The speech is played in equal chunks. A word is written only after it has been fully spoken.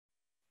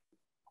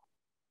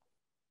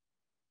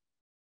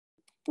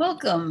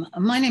Welcome.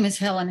 My name is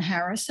Helen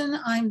Harrison.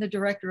 I'm the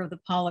director of the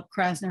Pollock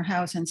Krasner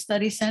House and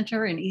Study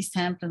Center in East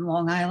Hampton,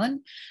 Long Island,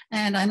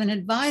 and I'm an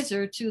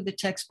advisor to the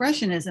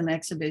Techspressionism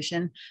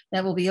exhibition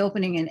that will be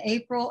opening in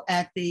April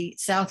at the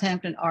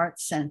Southampton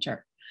Arts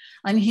Center.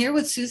 I'm here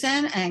with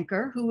Suzanne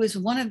Anker, who is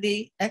one of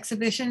the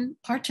exhibition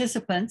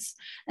participants,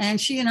 and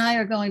she and I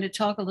are going to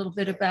talk a little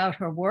bit about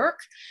her work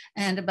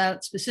and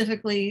about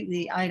specifically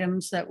the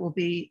items that will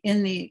be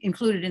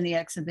included in the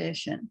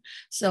exhibition.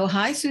 So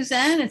hi,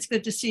 Suzanne, it's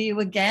good to see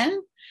you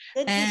again.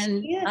 Good to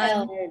see you,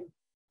 Helen.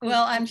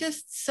 Well, I'm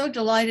just so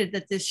delighted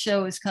that this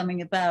show is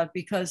coming about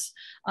because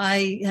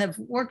I have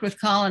worked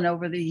with Colin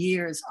over the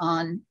years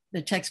on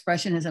the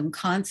Techspressionism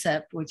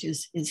concept, which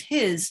is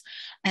his,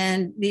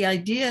 and the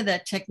idea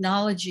that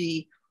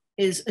technology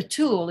is a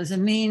tool, is a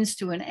means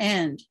to an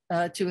end,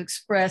 to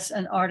express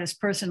an artist's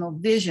personal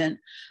vision,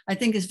 I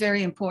think is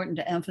very important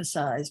to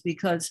emphasize,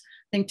 because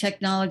I think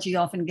technology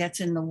often gets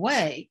in the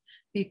way.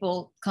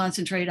 People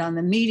concentrate on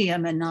the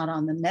medium and not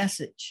on the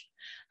message.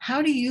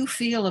 How do you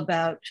feel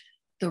about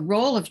the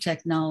role of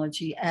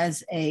technology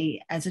as a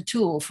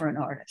tool for an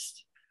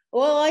artist?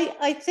 Well,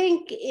 I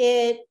think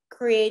it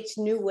creates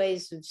new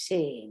ways of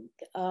seeing.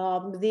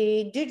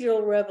 The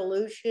digital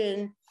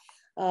revolution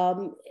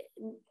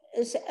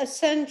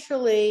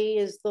essentially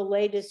is the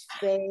latest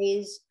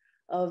phase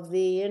of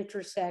the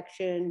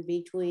intersection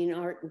between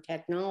art and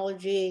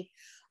technology.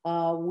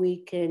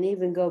 We can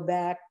even go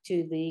back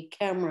to the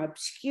camera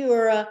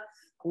obscura,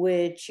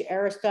 which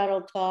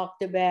Aristotle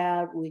talked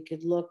about. We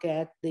could look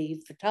at the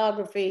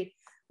photography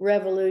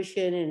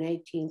revolution in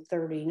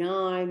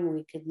 1839.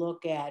 We could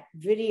look at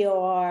video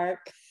art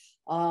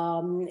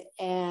in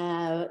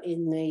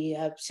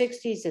the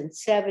 60s and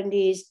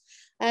 70s.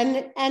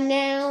 And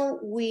now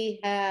we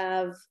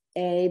have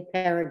a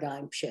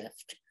paradigm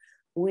shift.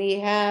 We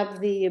have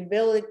the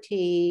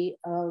ability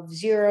of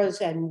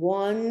zeros and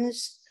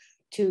ones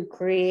to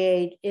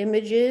create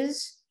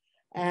images,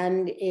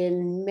 and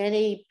in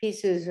many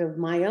pieces of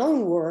my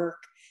own work,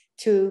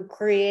 to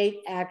create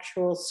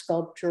actual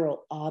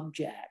sculptural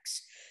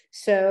objects.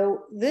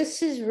 So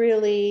this is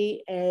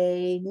really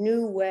a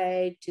new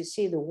way to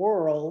see the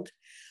world,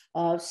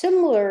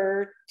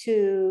 similar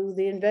to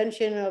the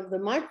invention of the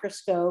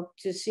microscope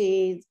to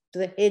see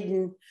the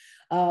hidden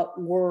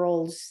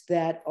worlds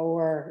that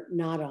are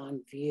not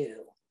on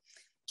view.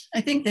 I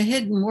think the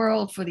hidden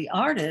world for the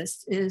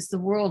artist is the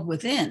world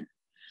within.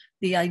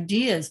 The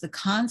ideas, the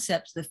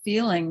concepts, the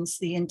feelings,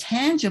 the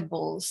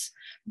intangibles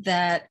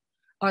that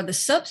are the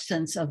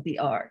substance of the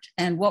art.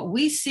 And what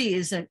we see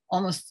is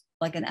almost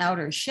like an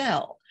outer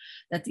shell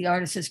that the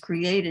artist has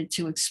created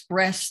to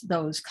express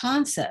those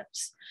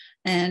concepts.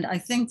 And I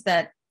think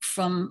that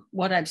from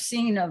what I've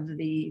seen of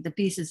the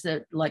pieces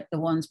that, like the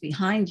ones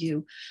behind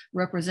you,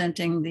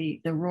 representing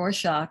the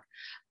Rorschach,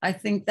 I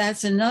think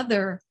that's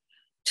another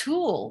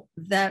tool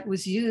that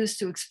was used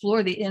to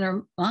explore the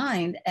inner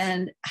mind.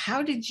 And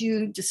how did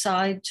you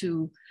decide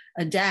to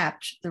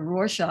adapt the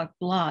Rorschach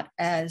blot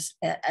as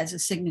a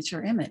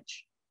signature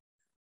image?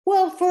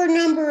 Well, for a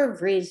number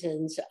of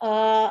reasons.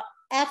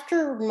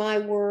 After my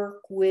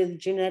work with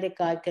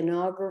genetic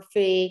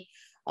iconography,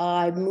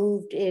 I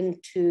moved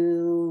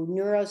into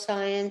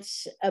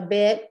neuroscience a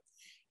bit.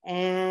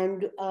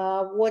 And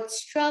what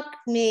struck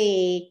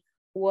me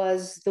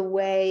was the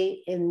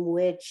way in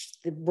which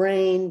the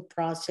brain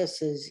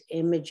processes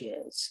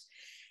images.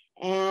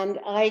 And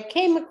I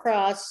came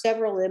across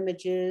several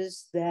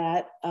images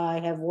that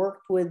I have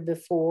worked with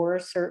before,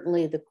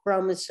 certainly the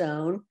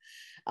chromosome,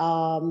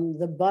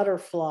 the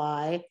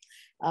butterfly,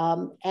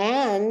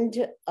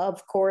 and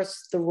of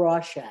course the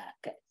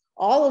Rorschach.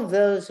 All of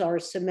those are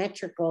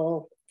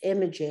symmetrical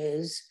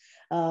images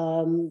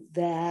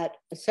that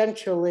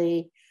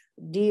essentially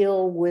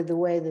deal with the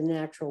way the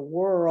natural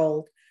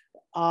world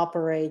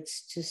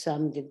operates to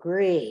some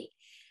degree.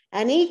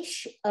 And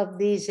each of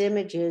these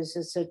images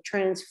is a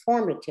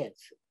transformative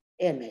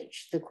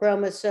image. The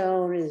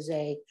chromosome is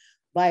a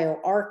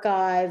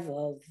bioarchive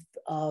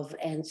of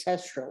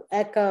ancestral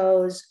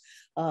echoes.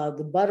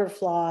 The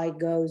butterfly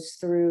goes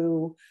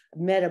through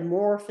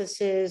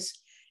metamorphosis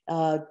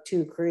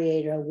to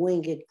create a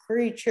winged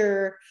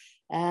creature.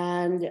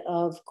 And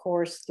of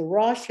course, the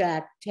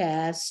Rorschach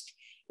test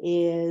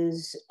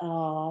is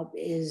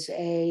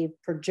a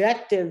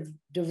projective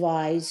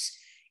device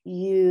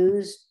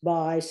used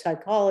by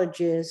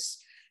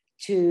psychologists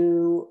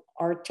to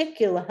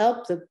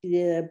help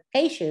the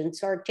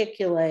patients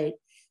articulate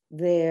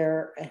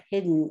their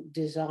hidden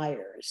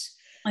desires.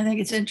 I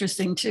think it's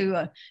interesting too.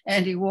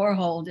 Andy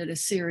Warhol did a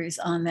series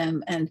on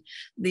them, and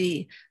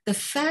the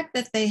fact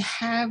that they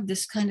have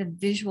this kind of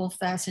visual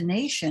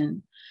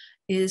fascination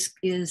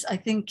is I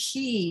think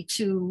key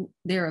to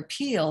their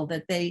appeal.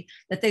 That they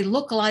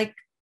look like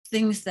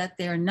things that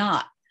they're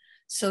not.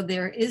 So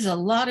there is a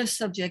lot of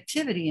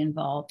subjectivity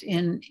involved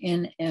in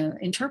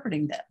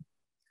interpreting them.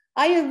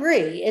 I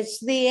agree. It's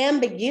the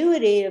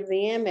ambiguity of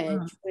the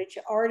image, which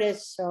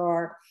artists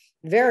are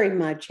very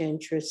much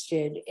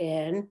interested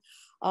in.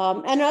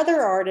 And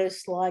other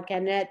artists like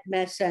Annette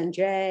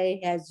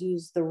Messanger has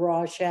used the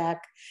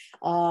Rorschach.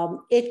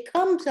 It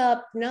comes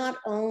up not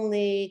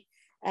only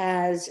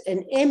as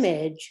an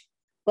image,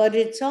 but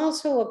it's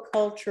also a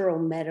cultural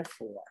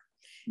metaphor.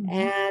 Mm-hmm.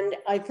 And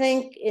I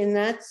think in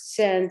that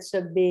sense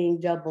of being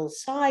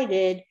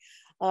double-sided,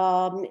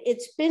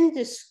 it's been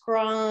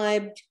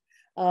described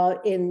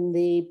in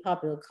the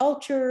popular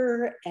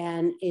culture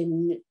and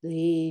in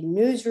the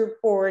news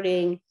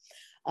reporting.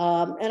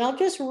 And I'll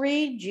just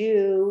read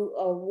you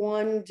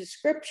one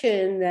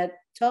description that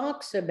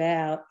talks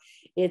about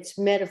its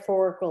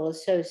metaphorical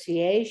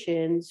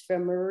associations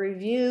from a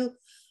review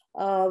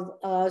of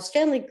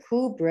Stanley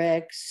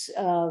Kubrick's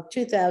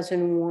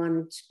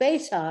 2001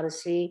 Space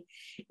Odyssey,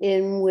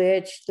 in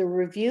which the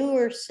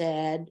reviewer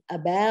said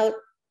about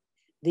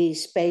the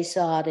Space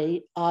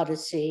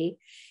Odyssey,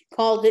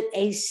 called it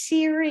a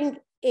searing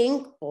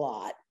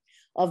inkblot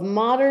of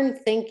modern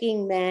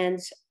thinking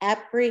man's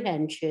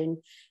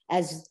apprehension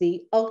as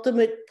the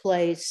ultimate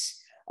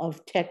place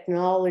of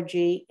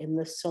technology in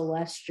the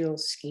celestial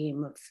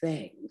scheme of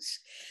things.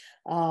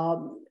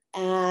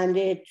 And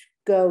it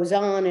goes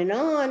on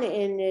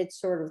in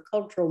its sort of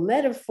cultural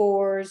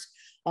metaphors.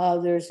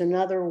 There's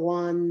another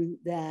one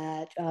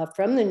that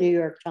from the New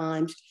York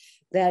Times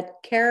that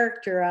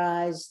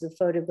characterized the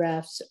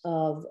photographs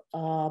of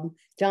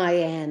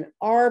Diane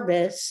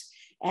Arbus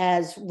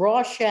as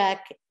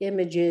Rorschach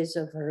images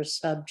of her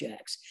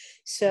subjects.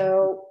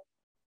 So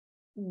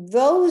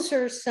those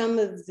are some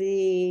of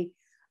the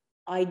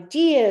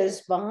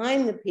ideas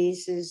behind the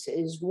pieces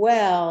as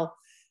well,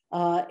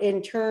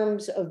 in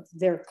terms of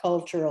their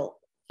cultural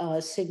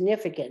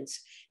significance.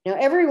 Now,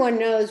 everyone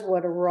knows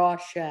what a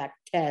Rorschach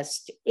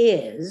test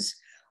is.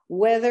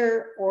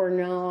 Whether or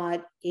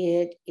not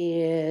it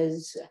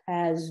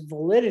has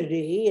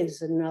validity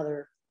is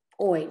another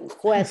point in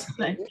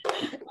question.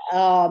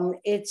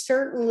 It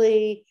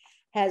certainly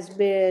has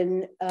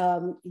been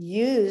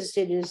used.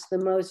 It is the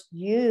most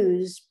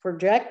used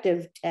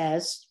projective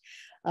test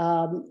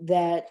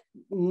that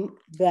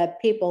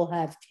people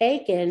have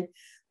taken.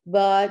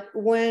 But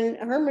when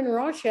Herman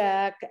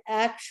Rorschach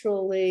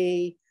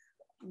actually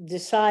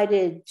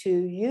decided to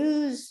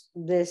use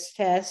this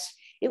test,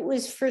 it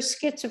was for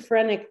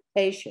schizophrenic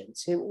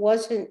patients. It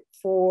wasn't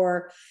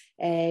for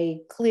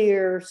a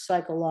clear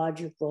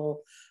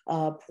psychological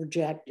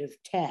projective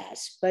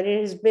test, but it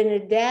has been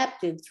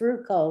adapted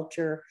through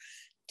culture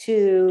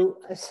to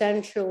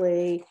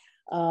essentially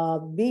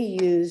be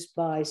used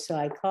by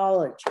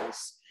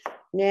psychologists.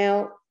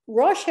 Now,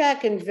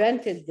 Rorschach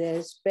invented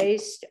this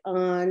based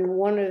on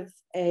one of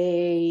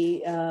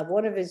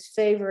his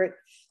favorite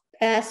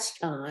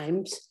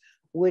pastimes,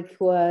 which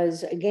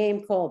was a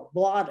game called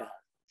Blotto,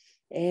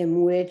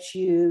 in which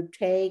you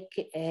take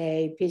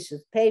a piece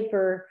of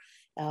paper,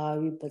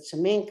 you put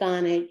some ink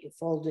on it, you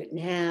fold it in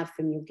half,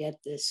 and you get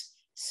this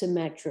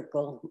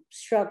symmetrical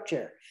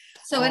structure.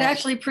 So it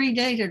actually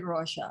predated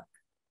Rorschach.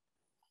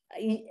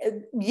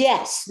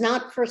 Yes,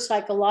 not for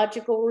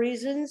psychological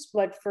reasons,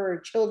 but for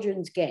a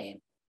children's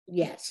game.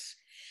 Yes,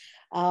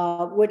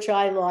 which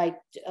I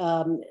liked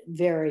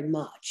very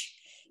much.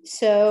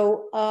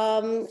 So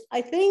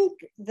I think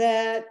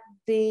that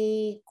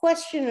the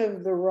question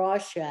of the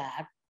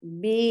Rorschach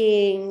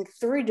being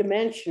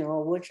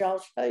three-dimensional, which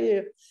I'll show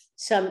you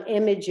some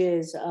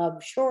images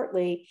of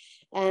shortly,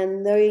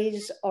 and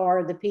these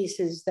are the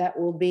pieces that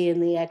will be in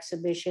the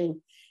exhibition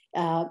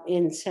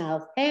in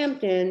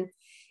Southampton,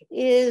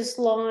 is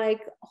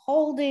like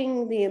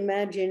holding the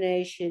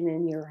imagination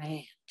in your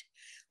hand.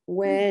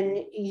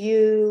 When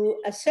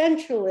you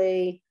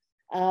essentially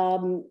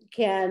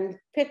can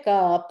pick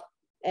up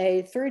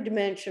a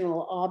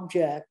three-dimensional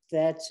object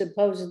that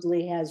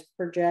supposedly has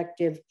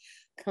projective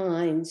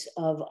kinds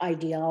of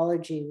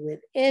ideology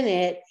within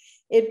it,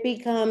 it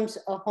becomes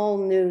a whole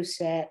new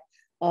set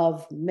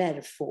of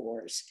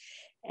metaphors.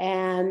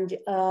 And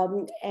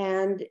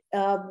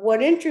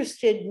what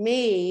interested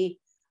me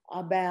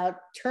about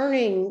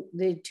turning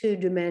the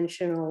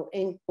two-dimensional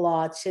ink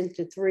blots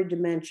into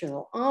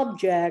three-dimensional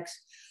objects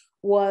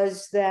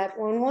was that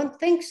when one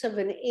thinks of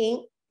an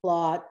ink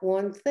blot,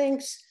 one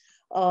thinks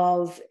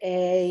of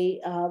a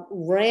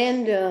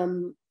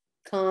random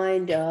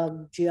kind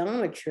of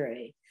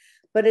geometry,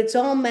 but it's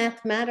all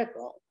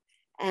mathematical.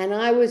 And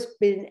I was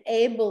been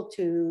able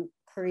to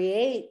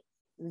create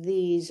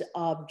these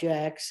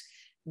objects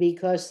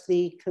because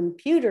the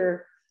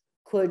computer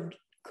could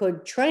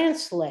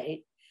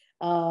translate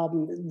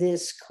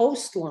this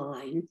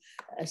coastline,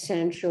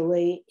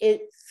 essentially,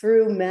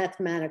 through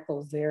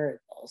mathematical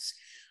variables.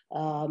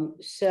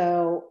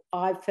 So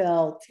I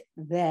felt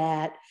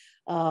that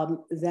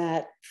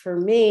that for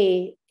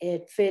me,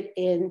 it fit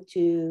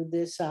into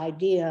this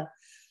idea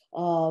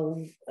of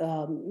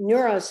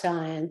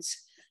neuroscience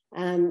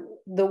and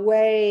the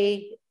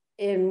way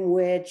in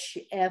which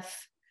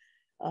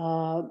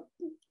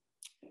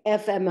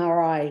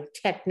fMRI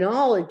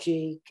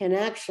technology can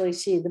actually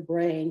see the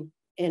brain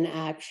in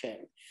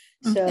action.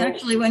 So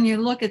actually, when you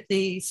look at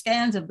the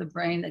scans of the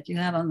brain that you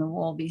have on the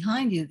wall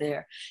behind you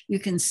there, you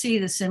can see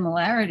the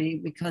similarity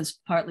because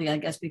partly, I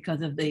guess,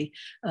 because of the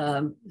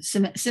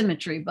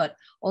symmetry, but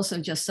also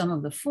just some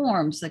of the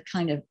forms that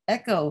kind of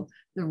echo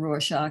the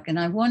Rorschach. And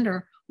I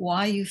wonder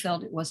why you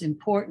felt it was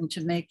important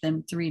to make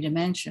them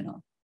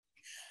three-dimensional.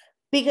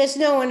 because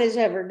no one has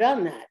ever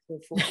done that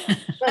before.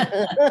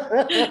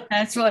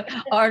 That's what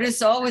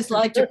artists always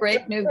like, to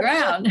break new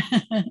ground.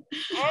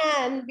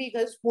 And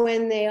because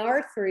when they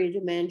are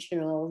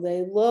three-dimensional,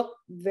 they look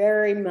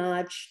very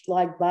much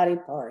like body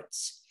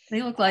parts.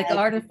 They look like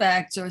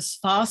artifacts or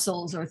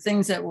fossils or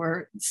things that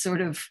were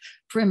sort of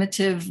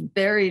primitive,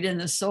 buried in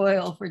the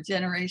soil for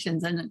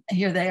generations, and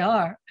here they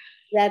are.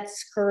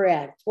 That's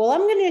correct. Well,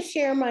 I'm going to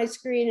share my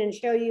screen and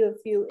show you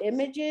a few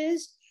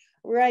images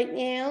right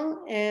now,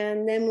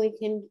 and then we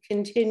can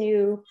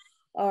continue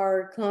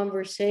our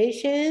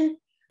conversation.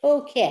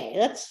 Okay,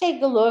 let's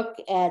take a look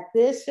at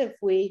this. If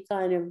we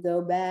kind of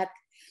go back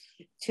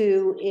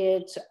to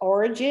its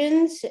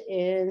origins,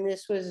 and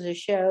this was a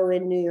show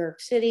in New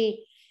York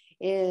City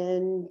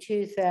in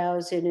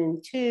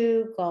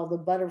 2002 called The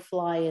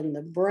Butterfly in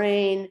the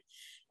Brain.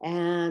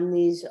 And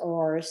these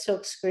are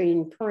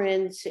silkscreen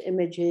prints,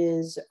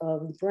 images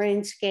of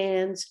brain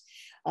scans,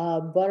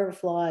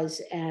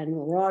 butterflies, and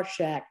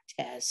Rorschach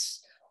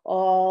tests,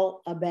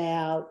 all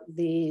about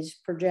these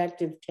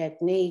projective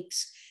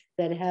techniques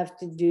that have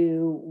to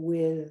do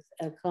with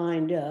a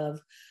kind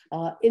of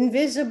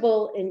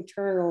invisible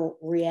internal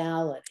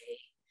reality.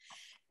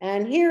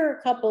 And here are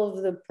a couple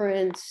of the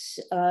prints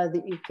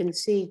that you can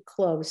see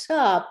close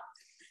up.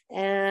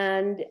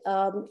 And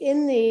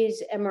in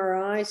these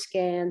MRI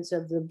scans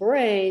of the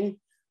brain,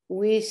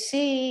 we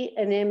see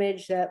an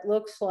image that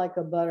looks like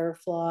a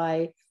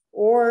butterfly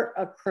or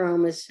a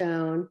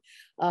chromosome.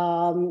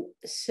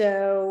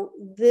 So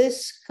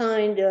this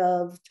kind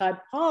of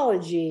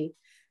typology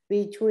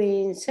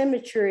between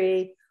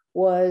symmetry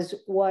was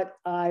what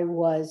I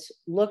was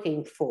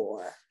looking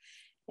for.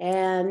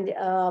 And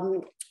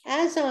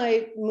as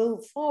I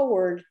move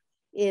forward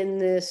in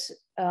this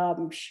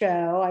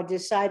show, I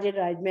decided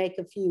I'd make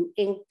a few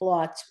ink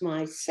blots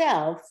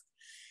myself.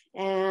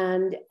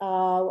 And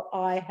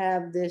I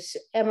have this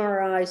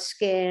MRI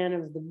scan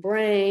of the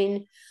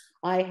brain.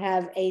 I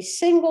have a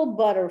single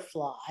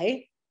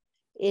butterfly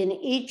in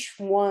each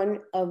one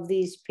of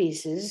these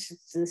pieces.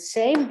 It's the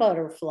same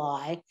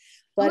butterfly,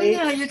 but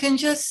yeah, you can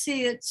just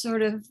see it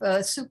sort of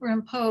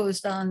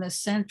superimposed on the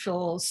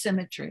central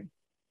symmetry.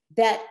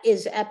 That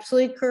is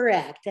absolutely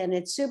correct. And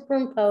it's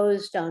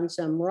superimposed on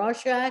some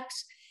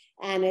Rorschachs,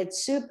 and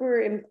it's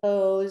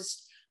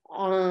superimposed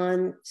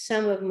on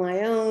some of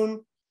my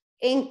own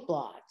ink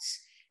blots.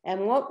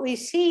 And what we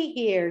see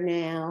here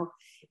now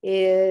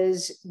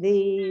is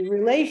the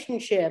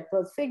relationship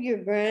of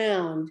figure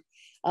ground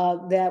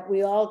that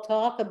we all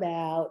talk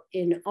about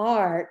in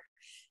art,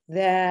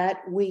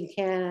 that we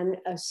can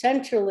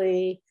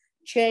essentially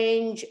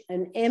change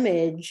an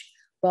image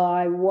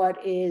by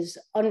what is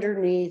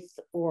underneath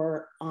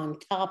or on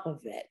top of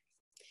it.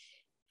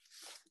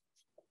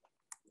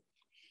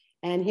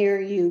 And here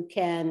you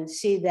can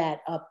see that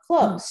up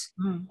close.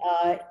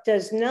 It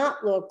does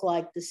not look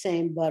like the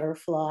same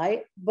butterfly,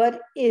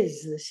 but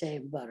is the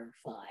same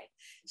butterfly.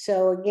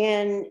 So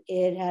again,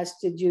 it has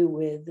to do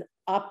with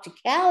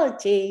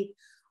opticality,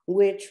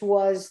 which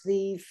was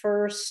the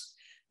first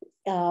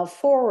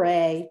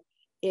foray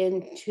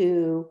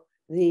into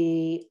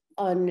the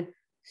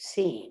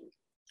unseen.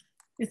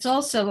 It's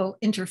also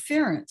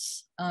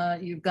interference.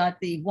 You've got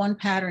the one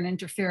pattern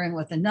interfering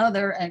with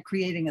another and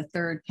creating a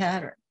third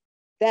pattern.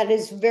 That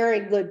is a very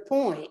good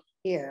point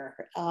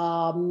here.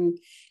 And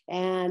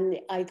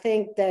I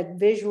think that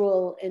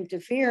visual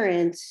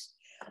interference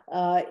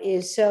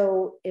is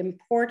so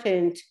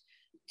important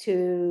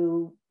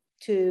to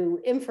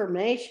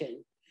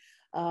information,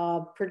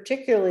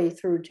 particularly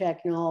through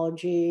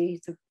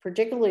technology,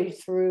 particularly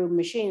through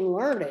machine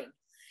learning,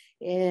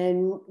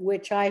 in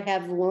which I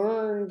have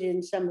learned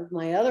in some of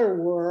my other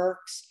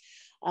works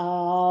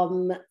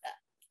how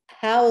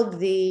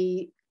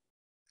the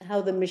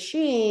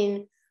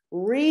machine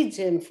reads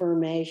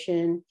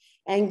information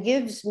and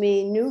gives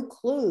me new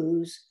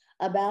clues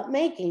about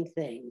making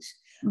things.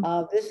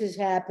 This has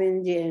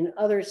happened in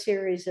other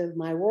series of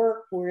my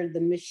work where the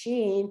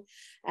machine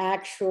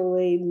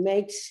actually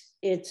makes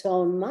its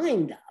own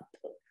mind up,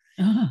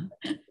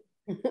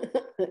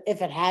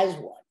 if it has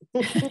one.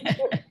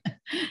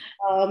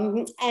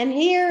 And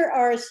here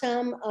are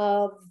some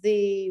of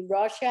the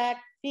Rorschach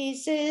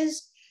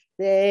pieces.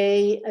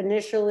 They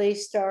initially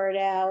start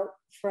out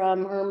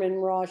from Herman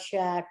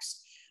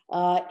Rorschach's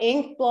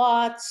ink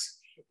blots.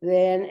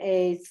 Then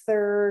a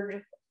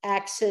third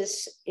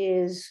axis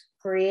is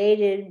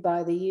created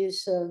by the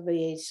use of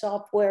a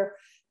software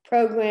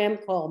program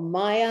called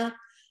Maya,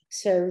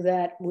 so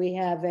that we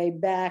have a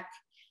back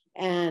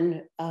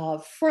and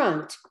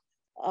front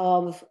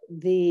of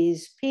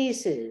these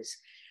pieces.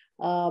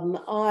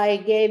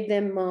 I gave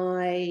them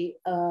my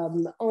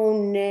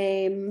own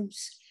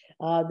names.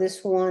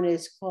 This one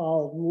is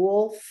called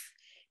Wolf,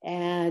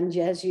 And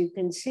as you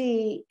can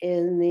see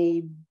in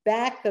the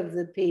back of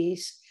the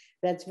piece,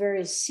 that's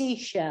very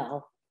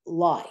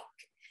seashell-like.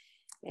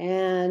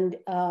 And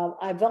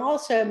I've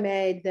also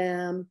made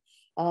them,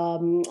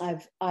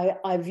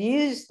 I've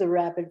used the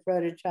rapid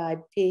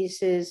prototype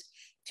pieces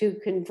to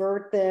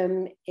convert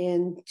them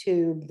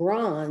into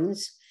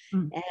bronze.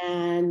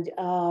 And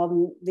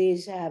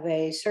these have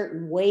a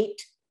certain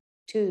weight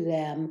to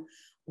them,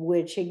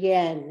 which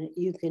again,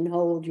 you can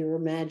hold your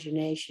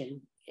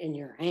imagination in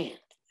your hand.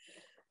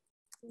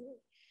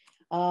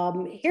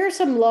 Here's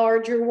some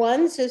larger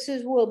ones.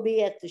 Will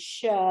be at the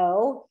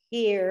show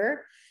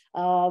here.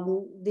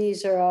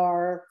 These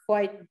are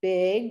quite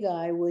big.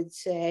 I would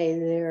say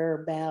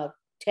they're about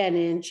 10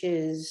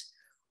 inches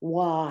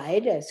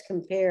wide as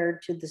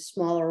compared to the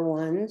smaller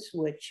ones,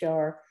 which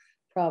are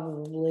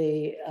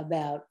probably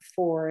about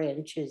 4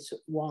 inches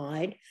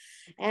wide.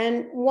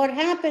 And what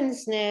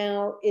happens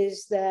now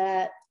is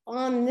that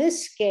on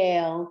this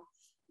scale,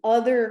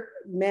 other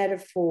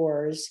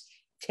metaphors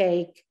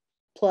take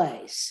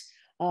place.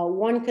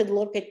 One could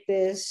look at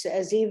this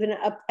as even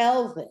a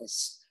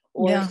pelvis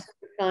or some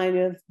kind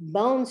of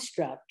bone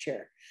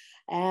structure.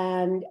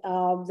 And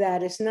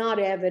that is not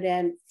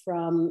evident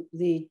from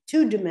the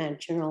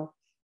two-dimensional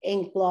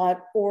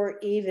inkblot or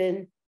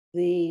even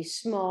the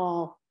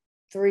small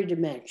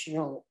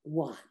three-dimensional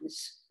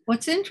ones.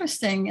 What's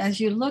interesting, as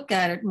you look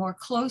at it more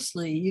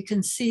closely, you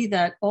can see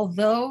that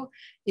although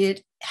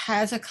it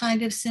has a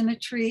kind of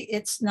symmetry,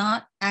 it's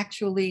not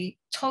actually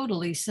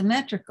totally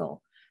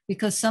symmetrical,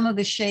 because some of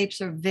the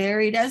shapes are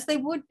varied, as they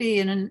would be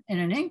in an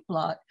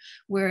inkblot,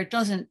 where it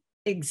doesn't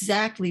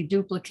exactly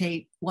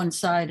duplicate one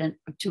side and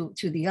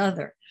to the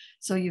other.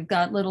 So you've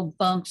got little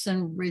bumps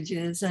and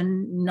ridges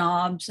and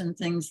knobs and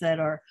things that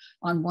are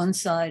on one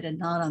side and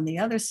not on the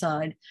other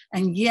side.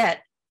 And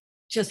yet,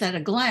 just at a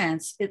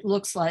glance, it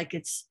looks like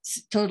it's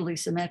totally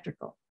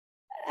symmetrical.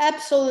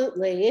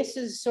 Absolutely. This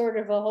is sort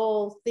of a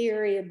whole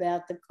theory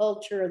about the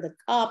culture of the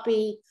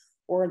copy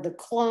or the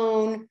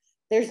clone.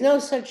 There's no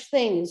such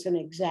thing as an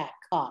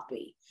exact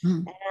copy.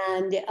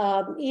 And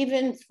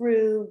even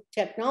through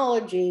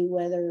technology,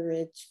 whether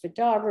it's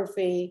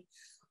photography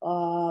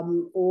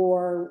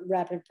or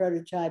rapid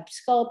prototype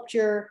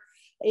sculpture,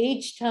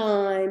 each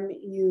time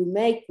you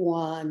make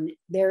one,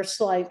 they're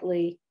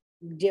slightly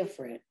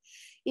different.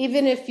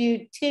 Even if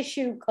you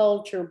tissue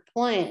culture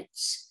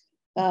plants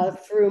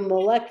through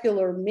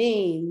molecular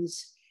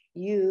means,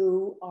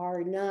 you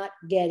are not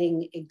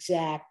getting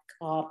exact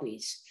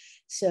copies.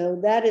 So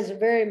that is a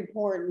very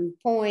important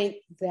point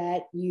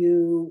that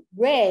you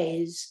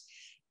raise,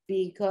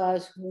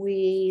 because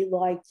we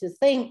like to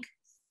think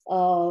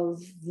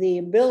of the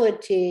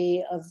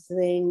ability of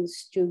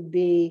things to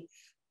be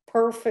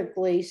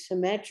perfectly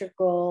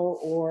symmetrical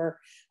or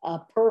a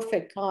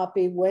perfect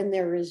copy when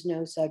there is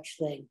no such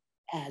thing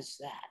as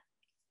that.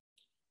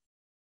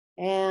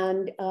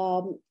 And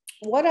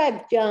what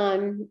I've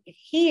done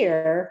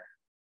here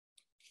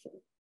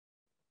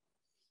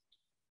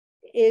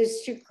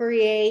is to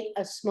create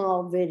a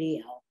small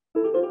video.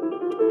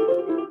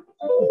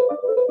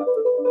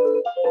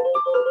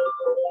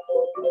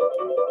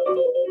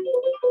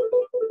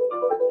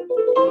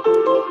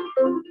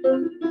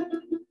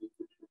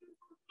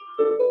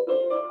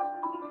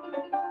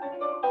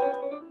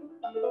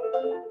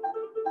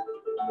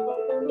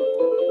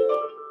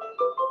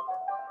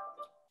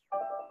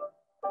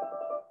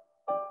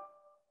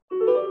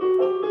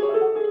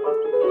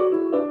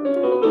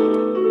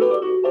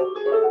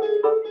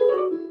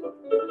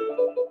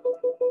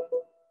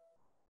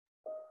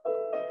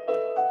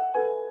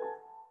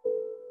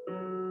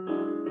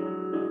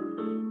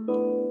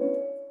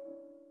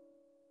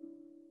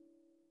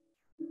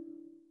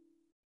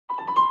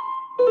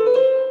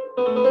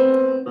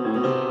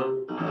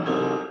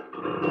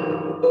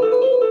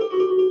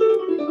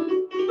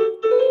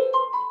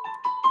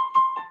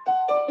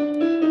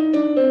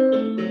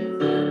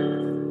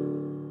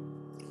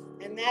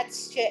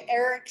 To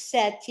Eric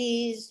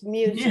Satie's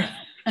music.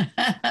 So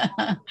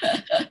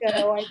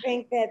I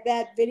think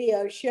that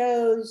video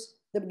shows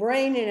the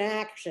brain in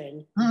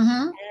action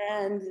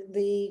and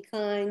the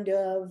kind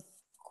of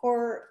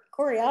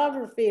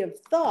choreography of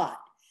thought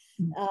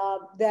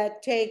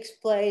that takes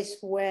place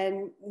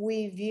when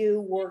we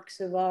view works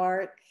of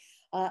art.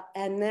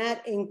 And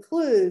that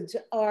includes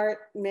art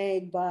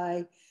made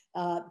by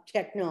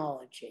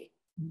technology.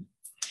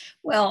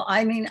 Well,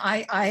 I mean,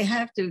 I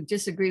have to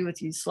disagree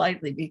with you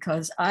slightly,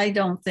 because I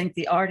don't think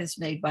the art is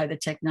made by the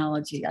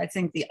technology. I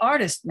think the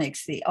artist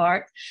makes the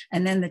art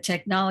and then the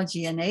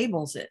technology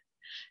enables it.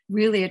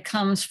 Really, it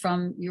comes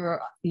from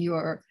your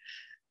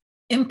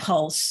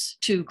impulse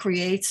to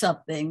create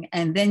something,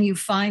 and then you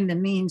find the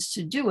means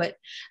to do it.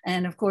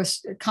 And of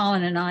course,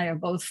 Colin and I are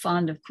both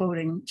fond of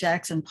quoting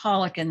Jackson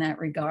Pollock in that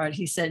regard.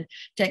 He said,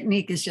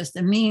 technique is just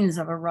a means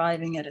of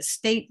arriving at a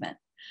statement.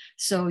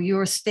 So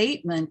your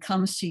statement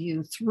comes to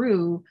you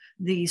through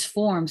these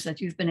forms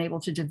that you've been able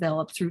to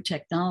develop through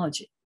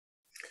technology.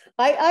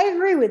 I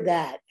agree with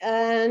that.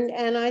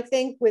 And I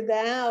think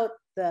without,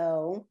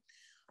 though,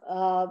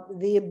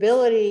 the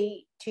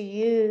ability to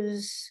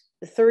use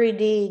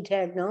 3D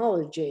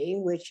technology,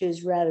 which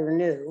is rather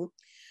new,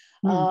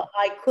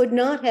 I could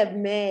not have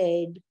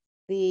made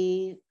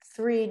the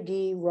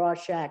 3D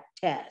Rorschach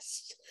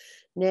test.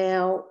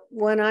 Now,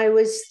 when I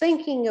was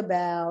thinking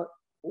about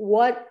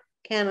what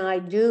can I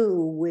do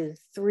with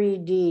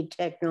 3D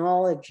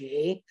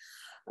technology,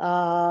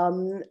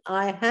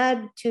 I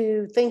had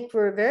to think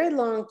for a very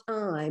long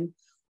time,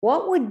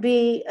 what would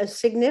be a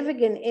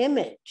significant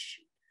image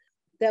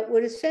that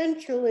would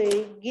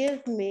essentially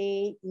give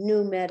me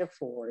new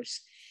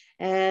metaphors.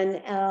 And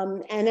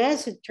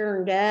as it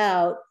turned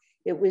out,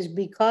 it was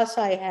because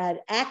I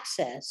had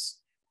access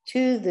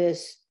to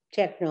this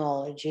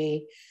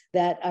technology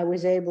that I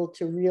was able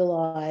to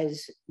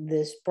realize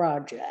this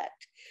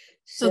project.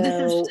 So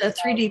this is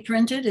 3D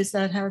printed? Is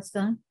that how it's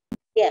done?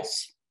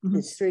 Yes,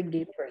 it's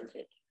 3D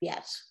printed,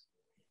 yes.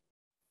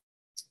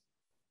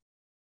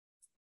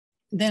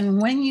 Then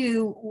when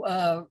you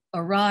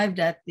arrived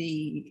at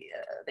the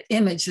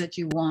image that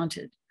you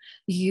wanted,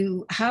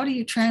 how do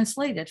you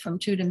translate it from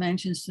 2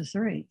 dimensions to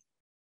 3?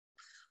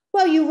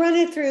 Well, you run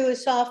it through a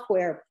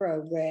software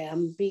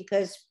program,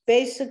 because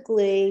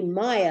basically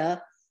Maya,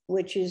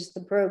 which is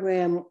the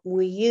program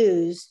we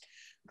use,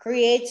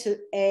 creates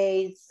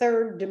a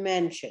 3rd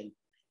dimension.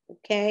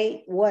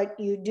 Okay, what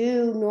you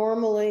do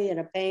normally in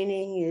a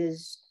painting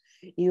is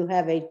you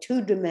have a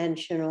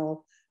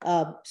 2-dimensional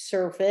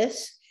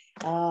surface,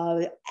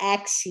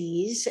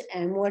 axes,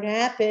 and what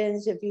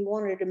happens if you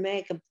wanted to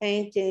make a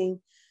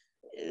painting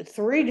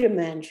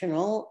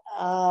 3-dimensional,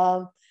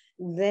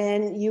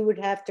 then you would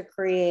have to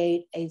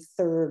create a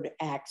 3rd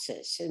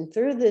axis. And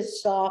through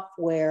this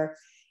software,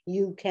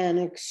 you can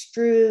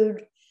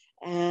extrude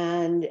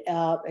and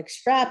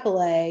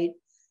extrapolate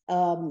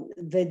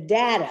the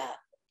data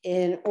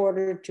in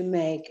order to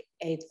make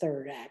a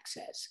 3rd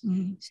axis.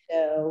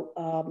 So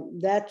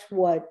that's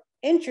what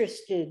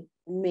interested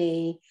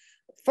me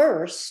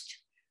first,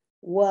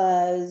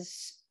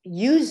 was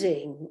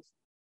using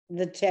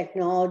the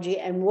technology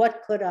and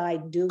what could I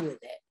do with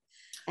it.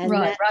 And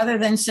right, rather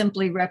than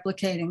simply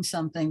replicating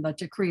something, but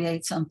to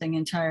create something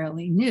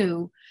entirely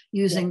new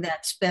using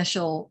that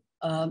special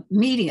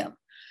medium.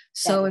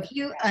 So if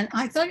you, and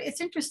I thought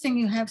it's interesting,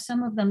 you have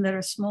some of them that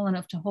are small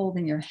enough to hold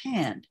in your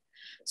hand.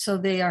 So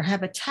they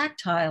have a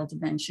tactile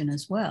dimension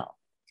as well.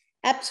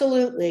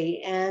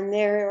 Absolutely, and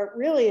they're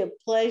really a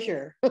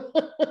pleasure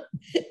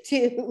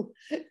to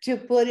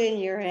put in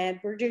your hand,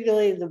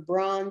 particularly the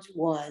bronze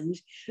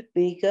ones,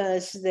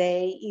 because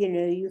they,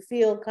 you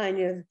feel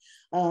kind of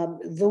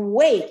the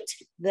weight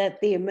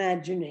that the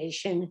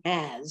imagination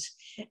has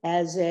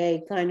as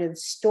a kind of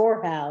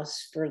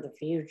storehouse for the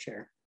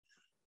future.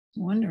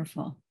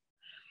 Wonderful.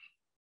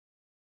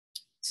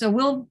 So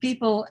will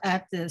people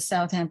at the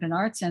Southampton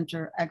Art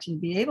Center actually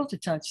be able to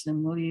touch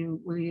them? Will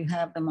you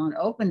have them on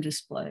open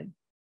display?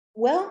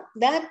 Well,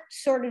 that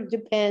sort of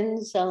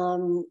depends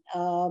on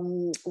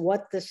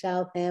what the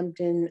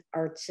Southampton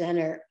Art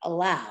Center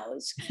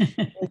allows.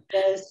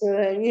 Because,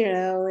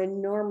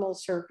 in normal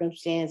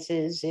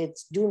circumstances,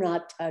 it's do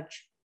not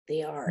touch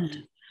the art.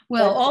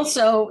 Well,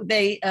 also,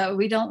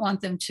 we don't want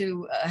them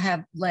to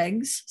have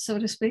legs, so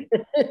to speak.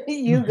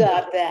 You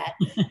got that.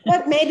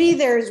 But maybe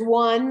there's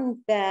one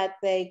that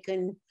they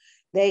can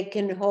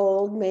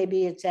hold.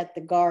 Maybe it's at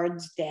the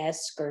guard's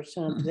desk or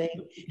something.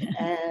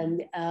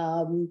 And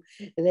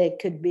they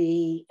could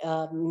be,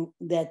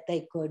 that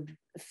they could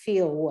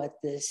feel what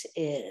this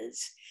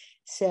is.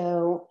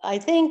 So I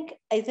think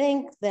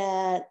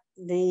that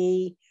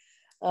the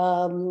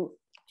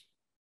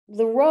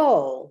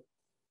role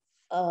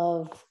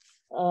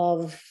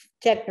of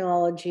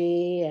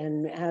technology,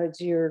 and as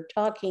you're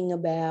talking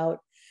about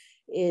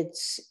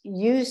its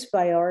use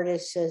by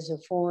artists as a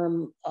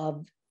form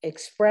of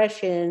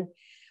expression,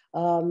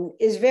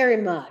 is very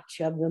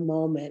much of the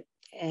moment.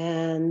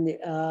 And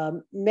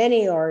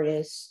many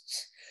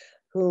artists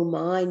whom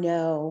I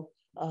know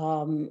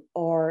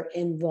are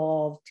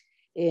involved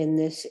in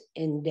this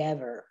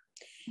endeavor.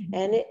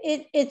 And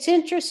it's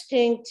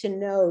interesting to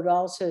note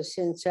also,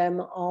 since I'm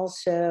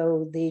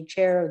also the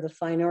chair of the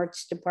Fine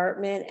Arts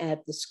Department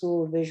at the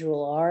School of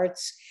Visual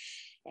Arts,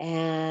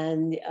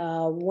 and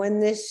when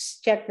this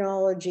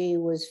technology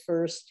was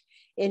first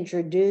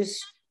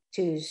introduced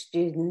to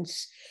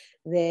students,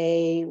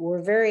 they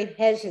were very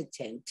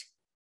hesitant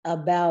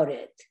about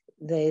it.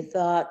 They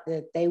thought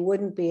that they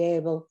wouldn't be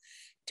able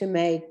to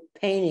make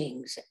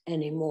paintings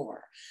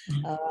anymore.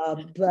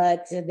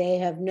 But they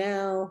have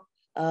now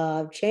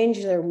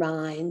changed their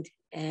mind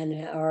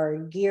and are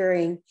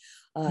gearing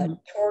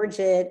towards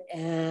it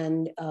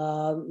and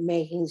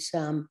making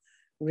some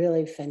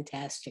really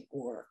fantastic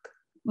work.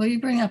 Well,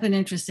 you bring up an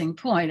interesting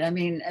point. I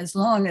mean, as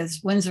long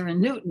as Winsor and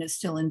Newton is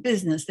still in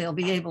business, they'll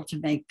be able to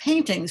make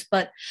paintings,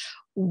 but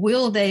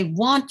will they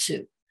want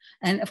to?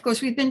 And of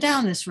course, we've been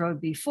down this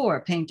road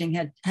before.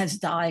 Painting has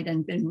died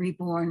and been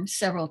reborn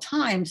several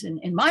times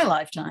in my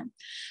lifetime.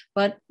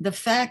 But the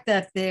fact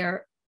that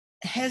they're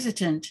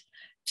hesitant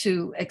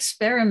to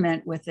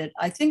experiment with it.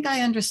 I think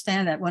I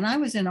understand that. When I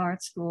was in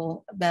art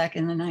school back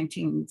in the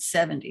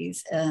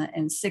 1970s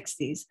and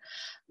 60s,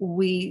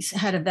 we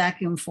had a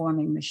vacuum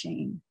forming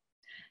machine,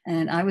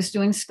 and I was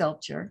doing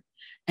sculpture,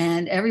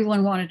 and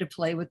everyone wanted to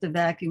play with the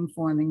vacuum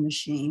forming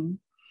machine.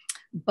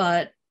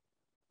 But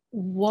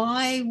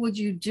why would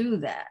you do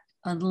that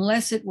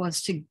unless it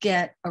was to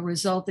get a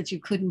result that you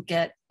couldn't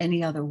get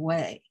any other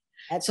way?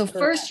 So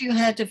first you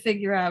had to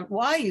figure out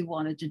why you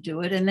wanted to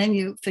do it, and then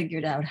you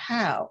figured out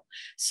how.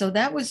 So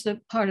that was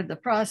the part of the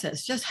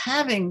process. Just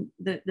having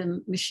the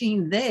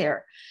machine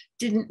there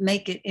didn't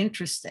make it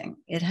interesting.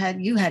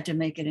 You had to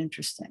make it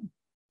interesting.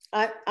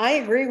 I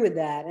agree with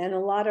that. And a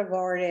lot of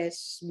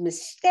artists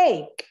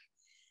mistake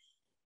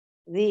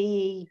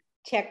the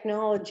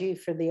technology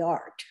for the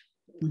art.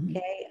 Mm-hmm.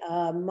 Okay.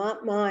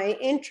 My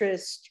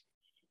interest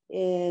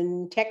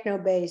in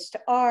techno-based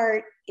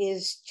art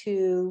is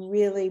to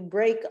really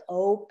break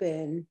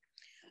open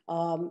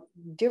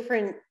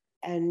different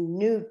and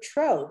new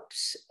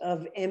tropes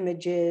of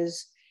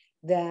images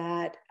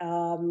that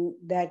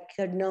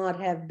could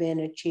not have been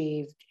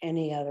achieved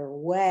any other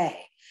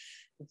way.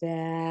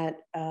 That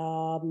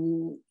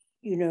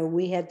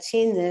we had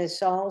seen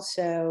this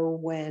also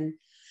when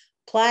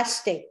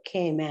plastic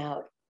came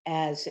out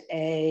as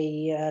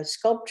a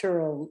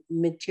sculptural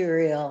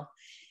material.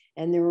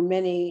 And there were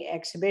many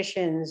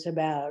exhibitions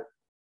about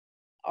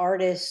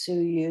artists who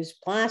use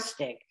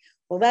plastic.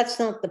 Well, that's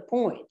not the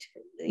point.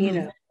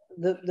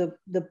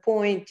 The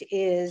point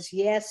is,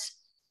 yes,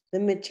 the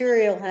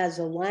material has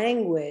a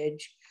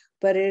language,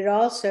 but it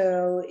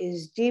also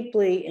is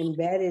deeply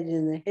embedded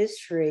in the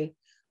history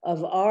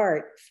of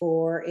art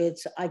for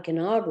its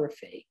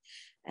iconography.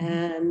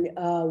 And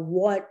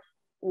what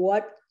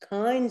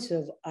kinds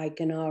of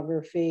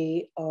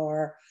iconography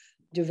are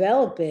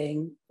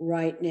developing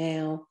right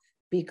now,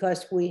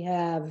 because we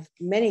have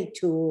many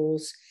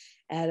tools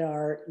at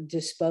our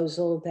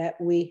disposal that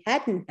we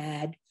hadn't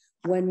had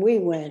when we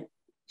went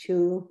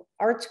to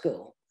art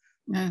school.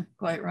 Yeah,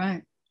 quite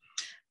right.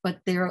 But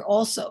there are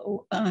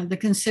also the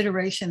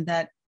consideration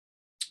that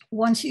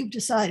once you've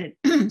decided,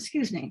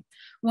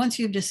 once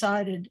you've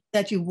decided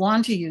that you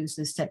want to use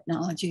this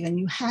technology and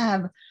you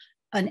have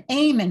an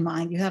aim in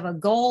mind, you have a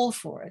goal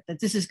for it,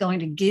 that this is going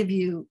to give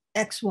you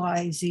X,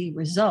 Y, Z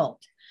result.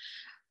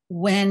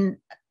 When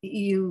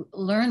you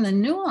learn the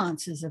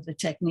nuances of the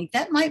technique,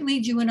 that might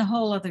lead you in a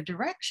whole other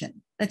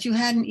direction that you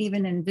hadn't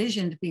even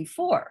envisioned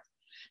before.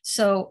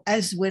 So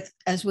as with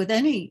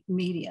any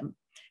medium,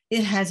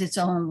 it has its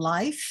own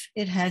life,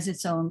 it has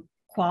its own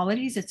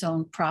qualities, its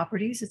own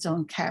properties, its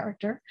own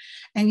character,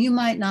 and you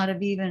might not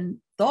have even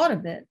thought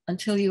of it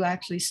until you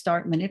actually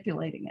start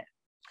manipulating it.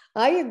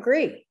 I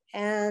agree.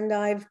 And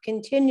I've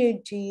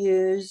continued to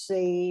use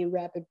the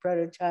rapid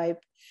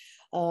prototype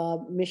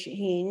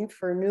machine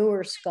for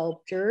newer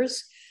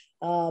sculptures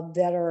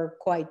that are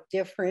quite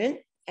different,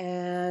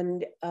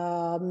 and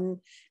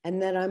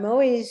that I'm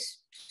always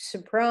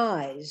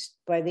surprised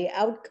by the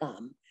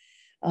outcome,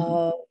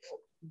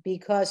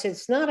 because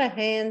it's not a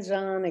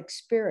hands-on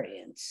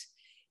experience.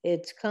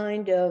 It's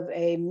kind of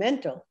a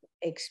mental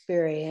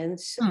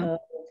experience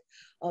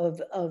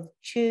of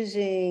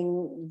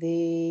choosing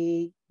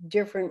the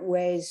different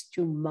ways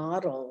to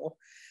model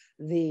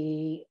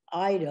the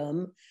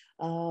item,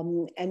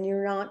 and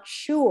you're not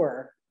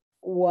sure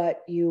what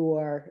you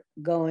are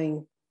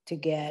going to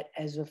get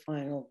as a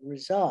final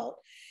result.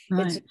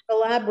 Right. It's a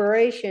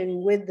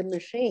collaboration with the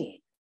machine,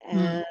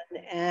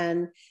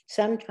 and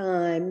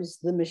sometimes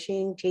the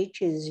machine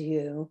teaches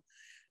you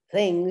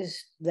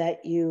things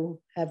that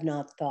you have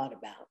not thought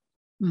about.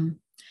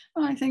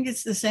 Well, I think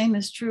it's the same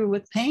is true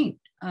with paint.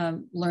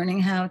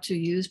 Learning how to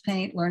use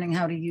paint, learning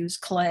how to use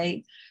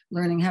clay,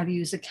 learning how to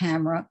use a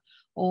camera,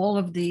 all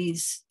of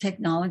these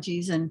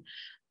technologies. And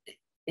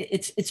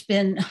it's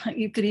been,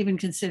 you could even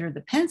consider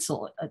the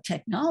pencil a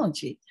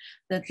technology,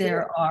 that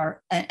there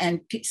are,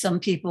 and some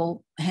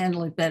people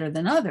handle it better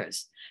than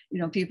others.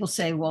 People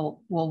say,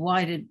 well,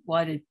 why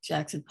did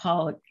Jackson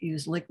Pollock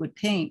use liquid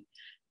paint?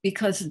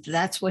 Because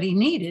that's what he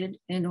needed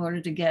in order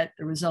to get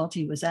the result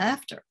he was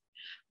after.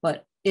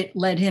 But it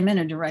led him in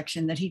a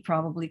direction that he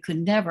probably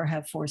could never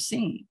have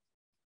foreseen.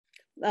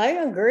 I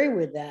agree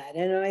with that.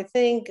 And I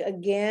think,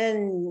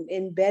 again,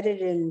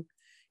 embedded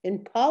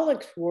in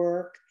Pollock's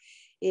work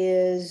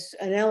is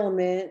an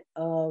element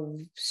of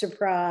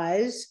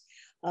surprise,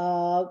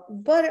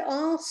 but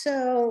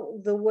also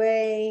the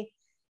way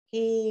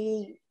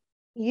he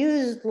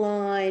used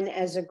line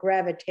as a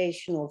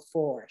gravitational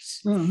force,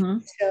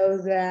 so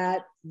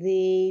that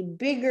the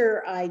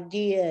bigger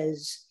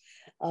ideas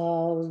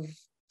of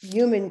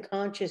human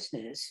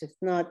consciousness, if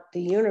not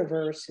the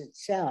universe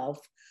itself,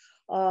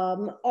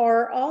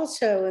 are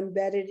also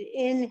embedded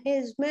in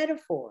his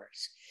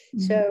metaphors.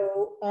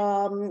 So,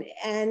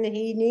 and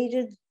he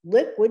needed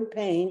liquid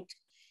paint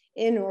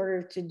in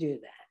order to do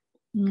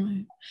that.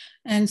 Right.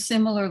 And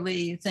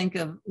similarly, think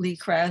of Lee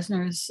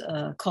Krasner's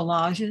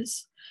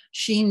collages.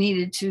 She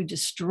needed to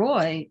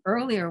destroy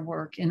earlier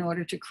work in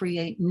order to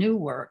create new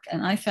work.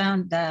 And I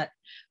found that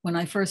when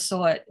I first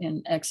saw it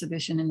in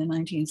exhibition in the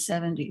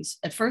 1970s,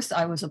 at first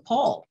I was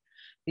appalled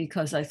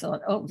because I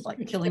thought, oh, it's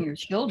like killing your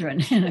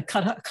children and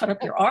cut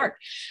up your art.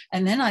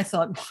 And then I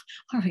thought,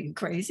 are you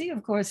crazy?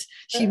 Of course,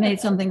 she made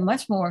something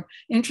much more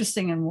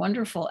interesting and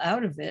wonderful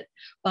out of it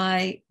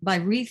by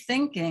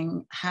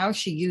rethinking how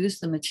she used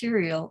the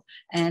material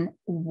and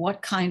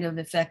what kind of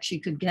effect she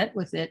could get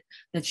with it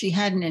that she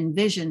hadn't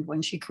envisioned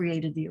when she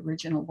created the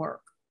original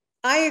work.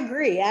 I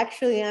agree.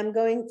 Actually, I'm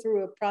going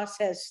through a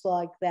process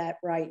like that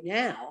right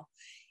now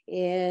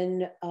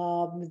in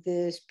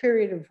this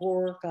period of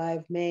work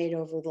I've made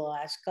over the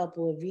last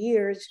couple of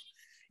years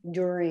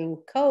during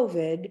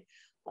COVID.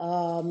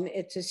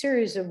 It's a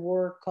series of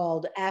work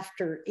called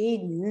After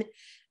Eden,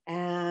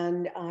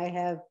 and I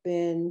have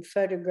been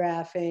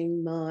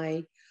photographing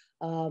my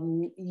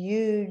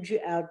huge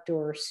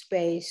outdoor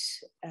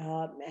space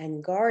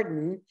and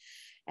garden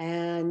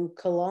and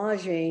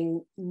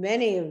collaging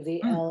many of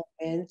the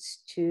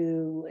elements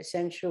to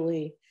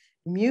essentially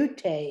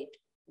mutate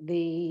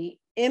the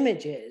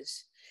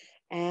images.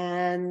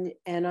 And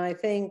I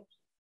think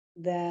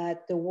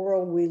that the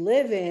world we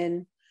live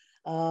in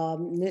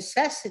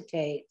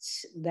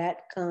necessitates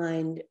that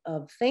kind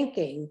of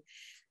thinking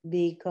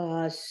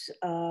because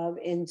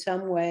in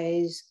some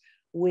ways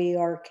we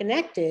are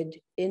connected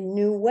in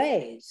new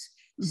ways.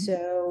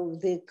 So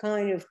the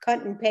kind of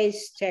cut and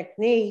paste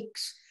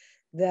techniques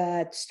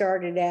that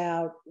started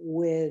out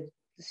with,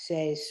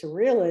 say,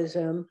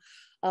 surrealism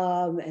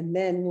and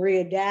then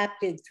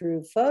readapted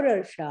through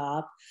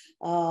Photoshop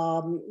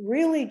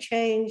really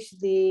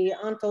changed the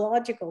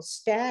ontological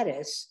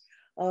status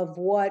of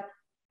what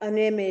an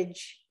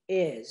image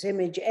is.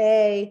 Image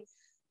A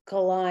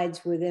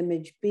collides with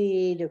image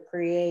B to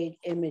create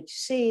image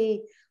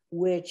C,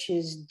 which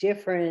is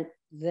different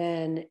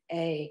than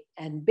A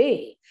and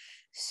B.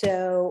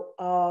 So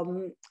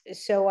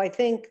I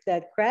think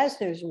that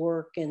Krasner's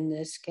work in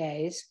this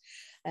case,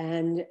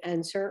 and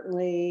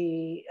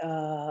certainly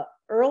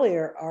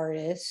earlier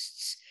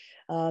artists,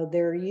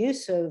 their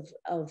use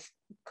of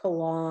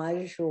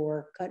collage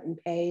or cut and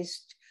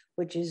paste,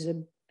 which is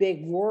a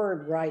big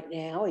word right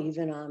now,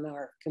 even on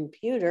our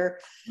computer,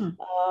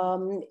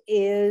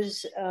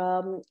 is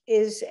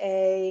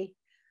a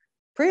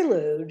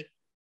prelude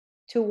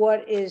to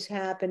what is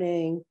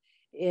happening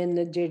in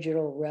the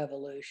digital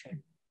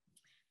revolution.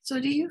 So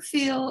do you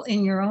feel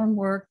in your own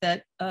work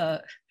that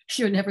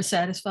you're never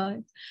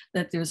satisfied,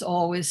 that there's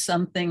always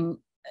something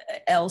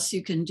else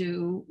you can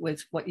do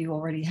with what you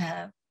already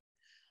have?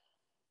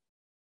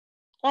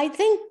 I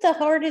think the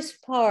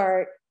hardest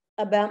part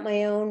about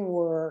my own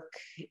work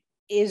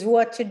is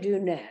what to do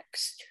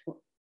next.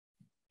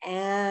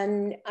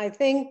 And I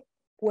think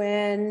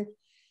when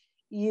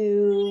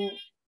you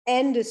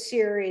end a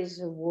series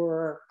of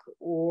work,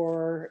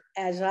 or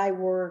as I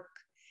work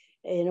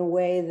in a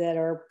way that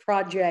are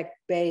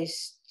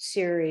project-based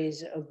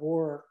series of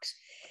works,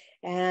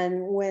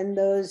 and when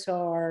those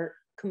are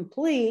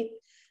complete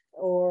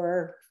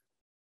or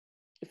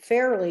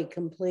fairly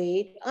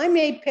complete, I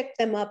may pick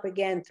them up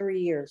again 3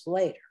 years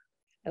later,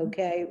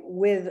 okay,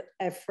 with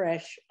a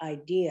fresh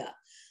idea.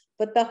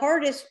 But the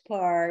hardest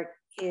part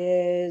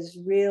is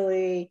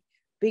really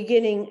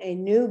beginning a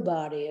new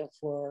body of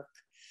work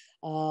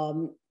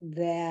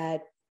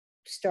that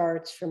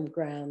starts from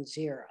ground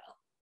zero.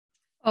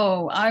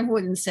 Oh, I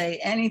wouldn't say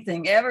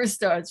anything ever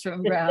starts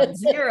from ground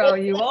zero.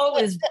 You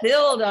always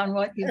build on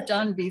what you've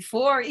done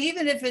before,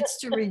 even if it's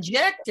to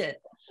reject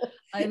it.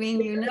 I mean,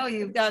 you know,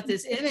 you've got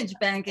this image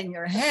bank in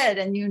your head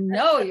and you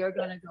know you're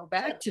going to go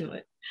back to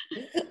it.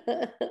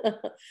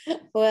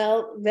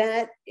 Well,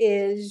 that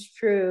is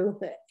true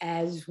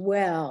as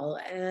well.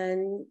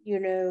 And, you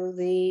know,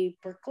 the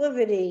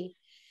proclivity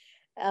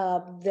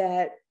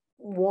that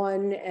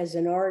one as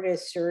an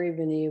artist or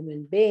even a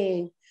human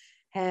being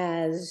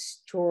has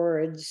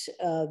towards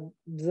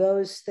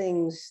those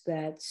things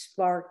that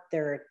spark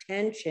their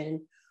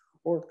attention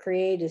or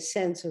create a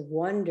sense of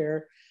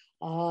wonder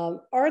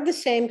are the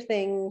same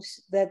things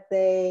that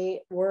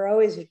they were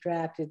always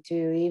attracted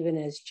to, even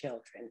as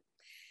children.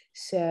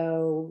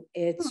 So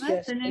it's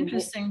that's an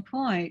interesting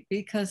point,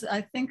 because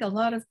I think a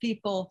lot of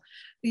people,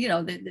 you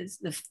know,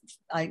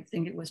 I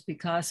think it was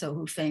Picasso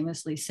who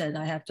famously said,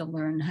 I have to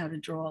learn how to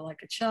draw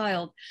like a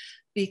child,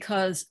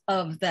 because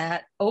of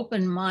that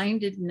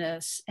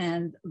open-mindedness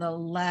and the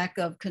lack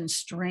of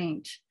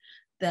constraint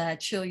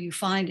that you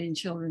find in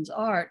children's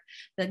art,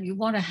 that you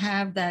want to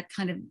have that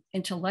kind of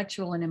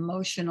intellectual and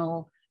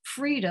emotional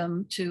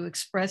freedom to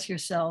express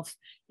yourself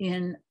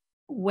in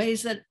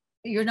ways that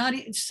you're not,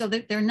 so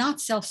that they're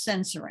not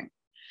self-censoring,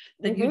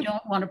 that you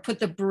don't want to put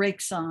the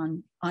brakes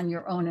on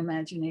your own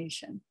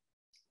imagination.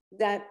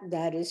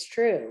 That is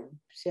true.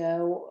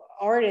 So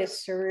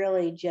artists are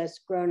really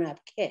just grown-up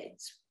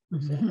kids.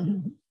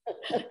 So.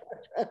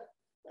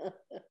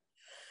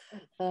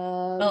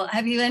 Well,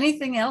 have you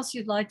anything else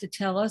you'd like to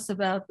tell us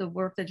about the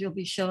work that you'll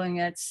be showing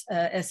at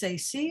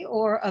SAC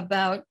or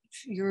about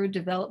your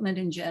development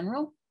in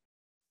general?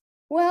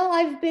 Well,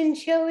 I've been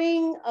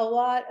showing a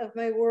lot of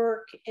my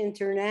work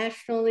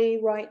internationally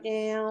right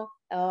now.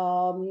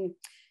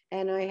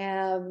 And I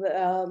have,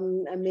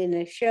 I'm in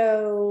a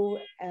show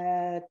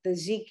at the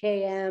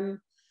ZKM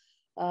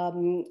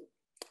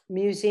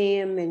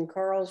Museum in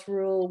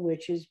Karlsruhe,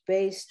 which is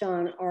based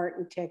on art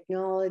and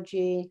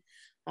technology.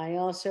 I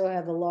also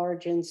have a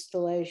large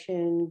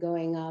installation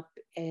going up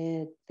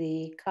at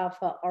the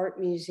Kafa Art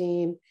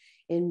Museum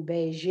in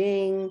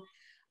Beijing,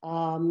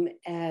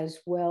 as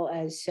well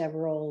as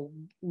several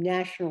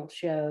national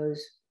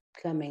shows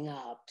coming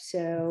up.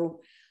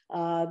 So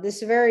this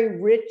is a very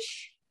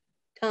rich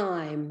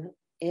time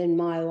in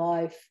my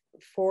life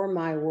for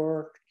my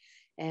work,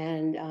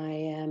 and I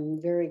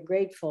am very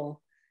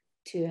grateful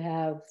to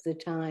have the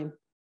time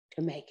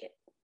to make it.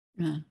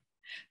 Yeah.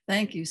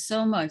 Thank you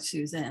so much,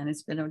 Suzanne.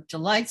 It's been a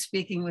delight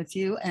speaking with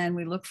you, and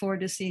we look forward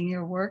to seeing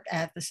your work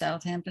at the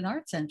Southampton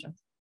Art Center.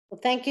 Well,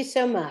 thank you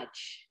so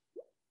much.